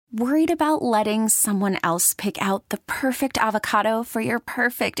Worried about letting someone else pick out the perfect avocado for your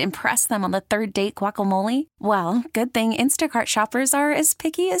perfect impress them on the third date guacamole? Well, good thing Instacart shoppers are as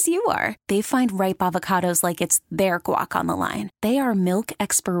picky as you are. They find ripe avocados like it's their guac on the line. They are milk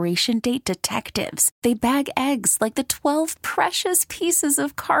expiration date detectives. They bag eggs like the 12 precious pieces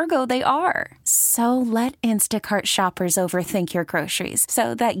of cargo they are. So let Instacart shoppers overthink your groceries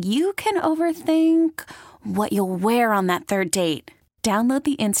so that you can overthink what you'll wear on that third date. Download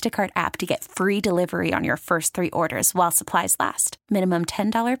the Instacart app to get free delivery on your first 3 orders while supplies last. Minimum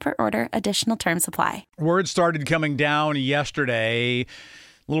 $10 per order. Additional terms apply. Word started coming down yesterday, a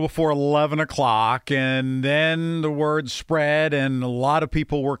little before 11 o'clock, and then the word spread, and a lot of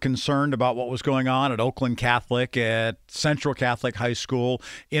people were concerned about what was going on at Oakland Catholic, at Central Catholic High School,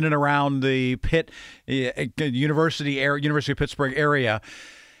 in and around the University of Pittsburgh area.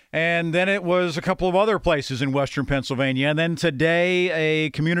 And then it was a couple of other places in Western Pennsylvania. And then today, a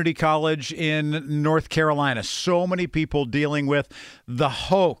community college in North Carolina. So many people dealing with the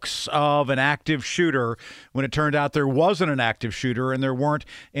hoax of an active shooter when it turned out there wasn't an active shooter and there weren't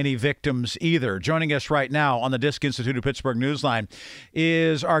any victims either. Joining us right now on the Disk Institute of Pittsburgh Newsline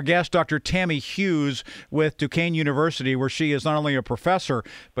is our guest, Dr. Tammy Hughes with Duquesne University, where she is not only a professor,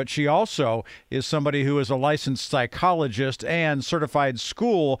 but she also is somebody who is a licensed psychologist and certified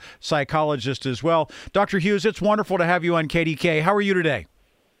school psychologist as well. Dr. Hughes, it's wonderful to have you on KDK. How are you today?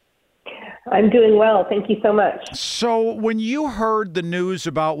 I'm doing well. Thank you so much. So when you heard the news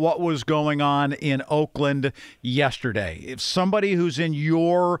about what was going on in Oakland yesterday, if somebody who's in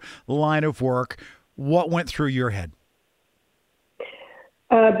your line of work, what went through your head?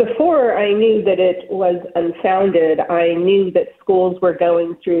 Before I knew that it was unfounded, I knew that schools were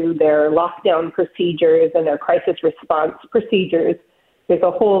going through their lockdown procedures and their crisis response procedures. There's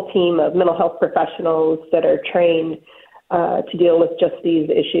a whole team of mental health professionals that are trained to deal with just these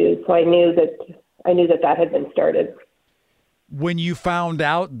issues. So I knew that had been started. When you found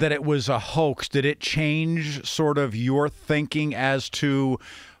out that it was a hoax, did it change sort of your thinking as to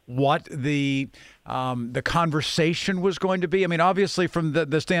what the conversation was going to be? I mean, obviously from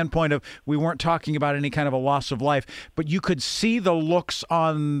the standpoint of we weren't talking about any kind of a loss of life, but you could see the looks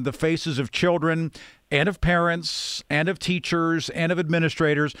on the faces of children and of parents and of teachers and of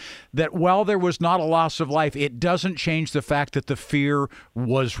administrators that while there was not a loss of life, it doesn't change the fact that the fear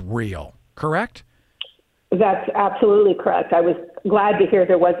was real. Correct? That's absolutely correct. I was glad to hear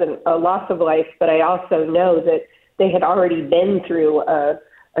there wasn't a loss of life, but I also know that they had already been through a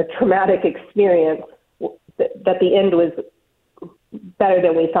traumatic experience, that the end was better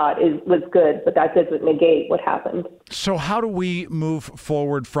than we thought was good, but that doesn't negate what happened. So how do we move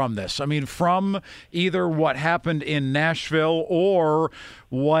forward from this? I mean, from either what happened in Nashville or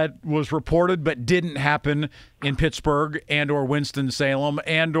what was reported but didn't happen in Pittsburgh and or Winston-Salem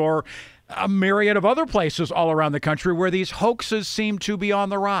and or a myriad of other places all around the country where these hoaxes seem to be on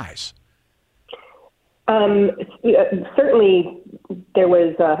the rise. Certainly there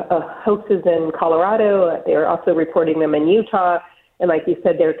was hoaxes in Colorado. They are also reporting them in Utah. And like you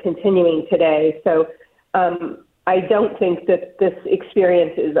said, they're continuing today. So I don't think that this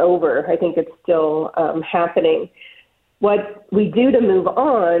experience is over. I think it's still happening. What we do to move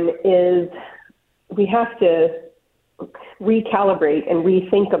on is we have to recalibrate and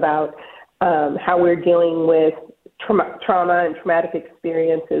rethink about how we're dealing with trauma and traumatic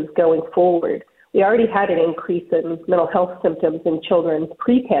experiences going forward. We already had an increase in mental health symptoms in children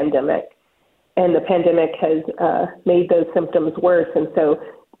pre-pandemic, and the pandemic has made those symptoms worse. And so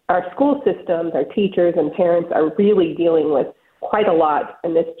our school systems, our teachers and parents are really dealing with quite a lot,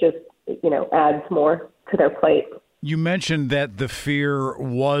 and this just, adds more to their plate. You mentioned that the fear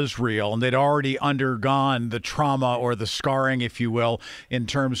was real and they'd already undergone the trauma or the scarring, if you will, in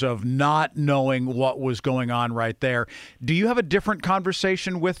terms of not knowing what was going on right there. Do you have a different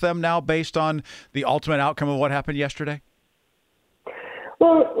conversation with them now based on the ultimate outcome of what happened yesterday?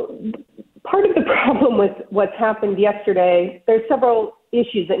 Well, part of the problem with what's happened yesterday, there's several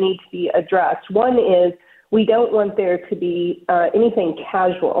issues that need to be addressed. One is we don't want there to be anything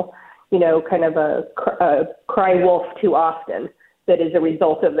casual, kind of a cry wolf too often that is a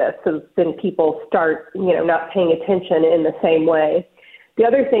result of this. So then people start, not paying attention in the same way. The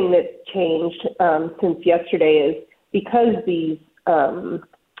other thing that's changed since yesterday is because these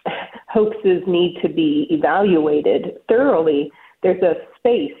hoaxes need to be evaluated thoroughly, there's a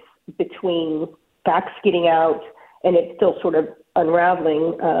space between facts getting out and it's still sort of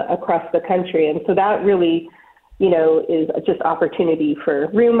unraveling across the country. And so that really, is just opportunity for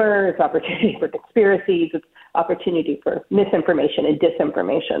rumors, opportunity for conspiracies, it's opportunity for misinformation and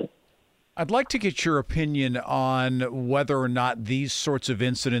disinformation. I'd like to get your opinion on whether or not these sorts of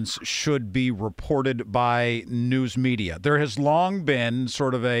incidents should be reported by news media. There has long been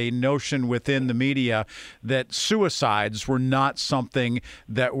sort of a notion within the media that suicides were not something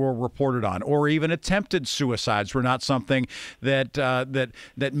that were reported on, or even attempted suicides were not something that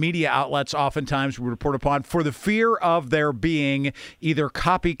that media outlets oftentimes would report upon for the fear of there being either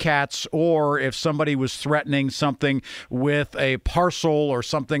copycats, or if somebody was threatening something with a parcel or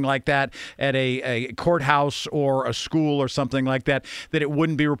something like that at a courthouse or a school or something like that, that it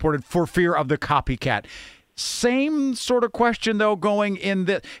wouldn't be reported for fear of the copycat. Same sort of question, though, going in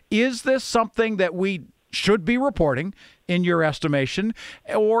that, is this something that we should be reporting in your estimation,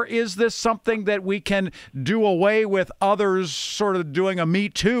 or is this something that we can do away with others sort of doing a Me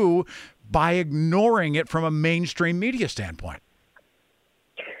Too by ignoring it from a mainstream media standpoint?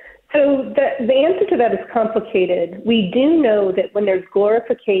 So the answer to that is complicated. We do know that when there's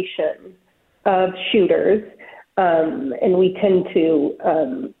glorification of shooters, and we tend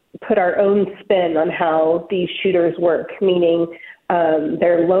to put our own spin on how these shooters work, meaning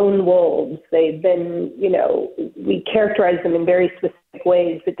they're lone wolves. They've been, we characterize them in very specific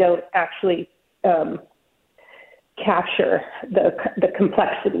ways that don't actually capture the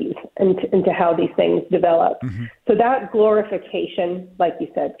complexities into how these things develop. Mm-hmm. So that glorification, like you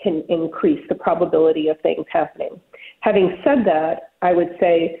said, can increase the probability of things happening. Having said that, I would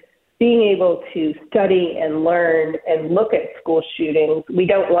say being able to study and learn and look at school shootings, we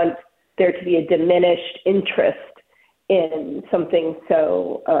don't want there to be a diminished interest in something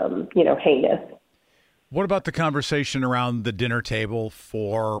so, heinous. What about the conversation around the dinner table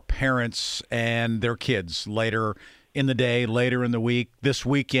for parents and their kids later in the day, later in the week, this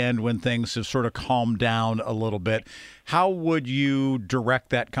weekend when things have sort of calmed down a little bit? How would you direct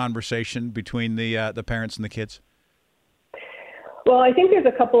that conversation between the parents and the kids? Well, I think there's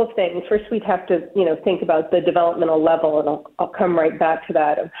a couple of things. First, we'd have to, think about the developmental level, and I'll come right back to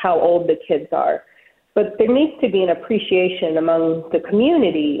that, of how old the kids are. But there needs to be an appreciation among the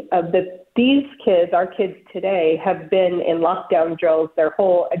community of these kids, our kids today, have been in lockdown drills their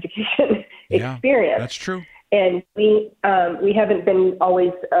whole education experience. That's true. And we haven't been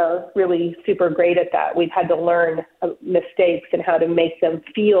always really super great at that. We've had to learn mistakes and how to make them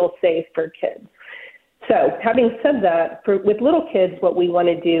feel safe for kids. So having said that, with little kids, what we want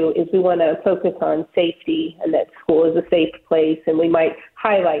to do is we want to focus on safety and that school is a safe place, and we might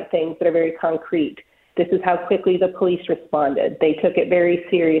highlight things that are very concrete. This is how quickly the police responded. They took it very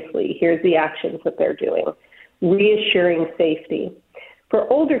seriously. Here's the actions that they're doing. Reassuring safety. For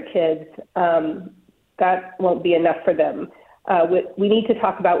older kids, that won't be enough for them. What we need to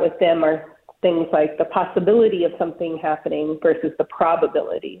talk about with them are things like the possibility of something happening versus the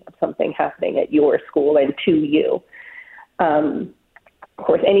probability of something happening at your school and to you. Of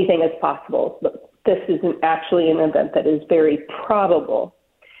course, anything is possible, but this isn't actually an event that is very probable.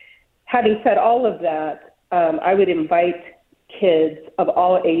 Having said all of that, I would invite kids of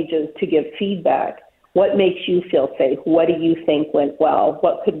all ages to give feedback. What makes you feel safe? What do you think went well?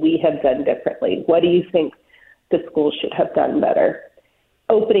 What could we have done differently? What do you think the school should have done better?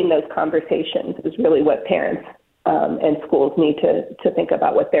 Opening those conversations is really what parents and schools need to think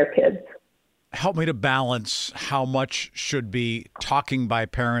about with their kids. Help me to balance how much should be talking by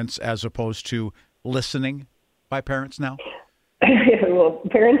parents as opposed to listening by parents now? Well,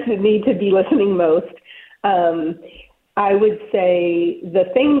 parents need to be listening most. I would say the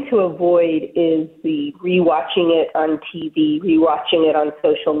thing to avoid is the rewatching it on TV, rewatching it on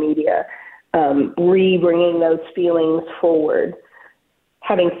social media, bringing those feelings forward.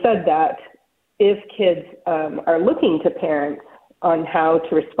 Having said that, if kids are looking to parents on how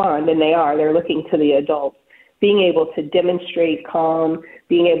to respond, and they're looking to the adults, being able to demonstrate calm,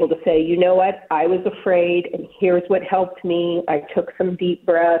 being able to say, you know what, I was afraid, and here's what helped me. I took some deep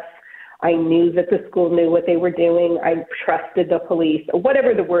breaths. I knew that the school knew what they were doing. I trusted the police, or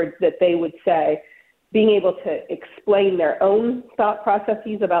whatever the words that they would say. Being able to explain their own thought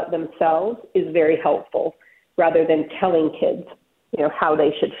processes about themselves is very helpful, rather than telling kids, how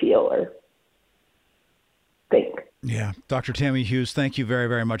they should feel or think. Yeah. Dr. Tammy Hughes, thank you very,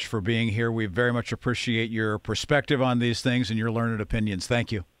 very much for being here. We very much appreciate your perspective on these things and your learned opinions.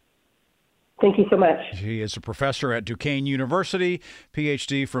 Thank you. Thank you so much. She is a professor at Duquesne University,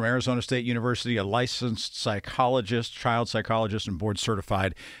 PhD from Arizona State University, a licensed psychologist, child psychologist, and board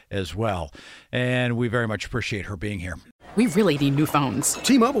certified as well. And we very much appreciate her being here. We really need new phones.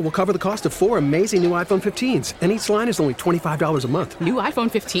 T-Mobile will cover the cost of 4 amazing new iPhone 15s, and each line is only $25 a month. New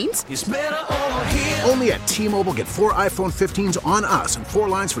iPhone 15s? It's better over here. Only at T-Mobile, get 4 iPhone 15s on us and 4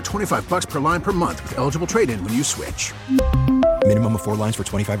 lines for $25 per line per month with eligible trade-in when you switch. Minimum of 4 lines for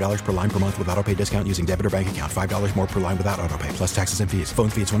 $25 per line per month with autopay discount using debit or bank account. $5 more per line without autopay, plus taxes and fees. Phone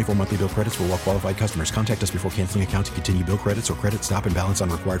fee at 24 monthly bill credits for well-qualified customers. Contact us before canceling account to continue bill credits or credit stop and balance on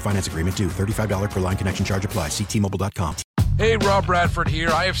required finance agreement due. $35 per line connection charge applies. See T-Mobile.com. Hey, Rob Bradford here.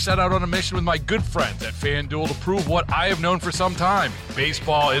 I have set out on a mission with my good friends at FanDuel to prove what I have known for some time.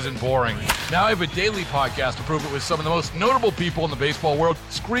 Baseball isn't boring. Now I have a daily podcast to prove it with some of the most notable people in the baseball world,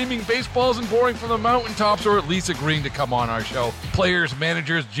 screaming baseball isn't boring from the mountaintops, or at least agreeing to come on our show. Players,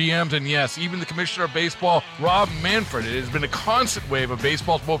 managers, GMs, and yes, even the commissioner of baseball, Rob Manfred. It has been a constant wave of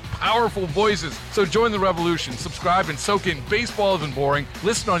baseball's most powerful voices. So join the revolution. Subscribe and soak in Baseball Isn't Boring.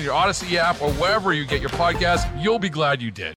 Listen on your Odyssey app or wherever you get your podcasts. You'll be glad you did.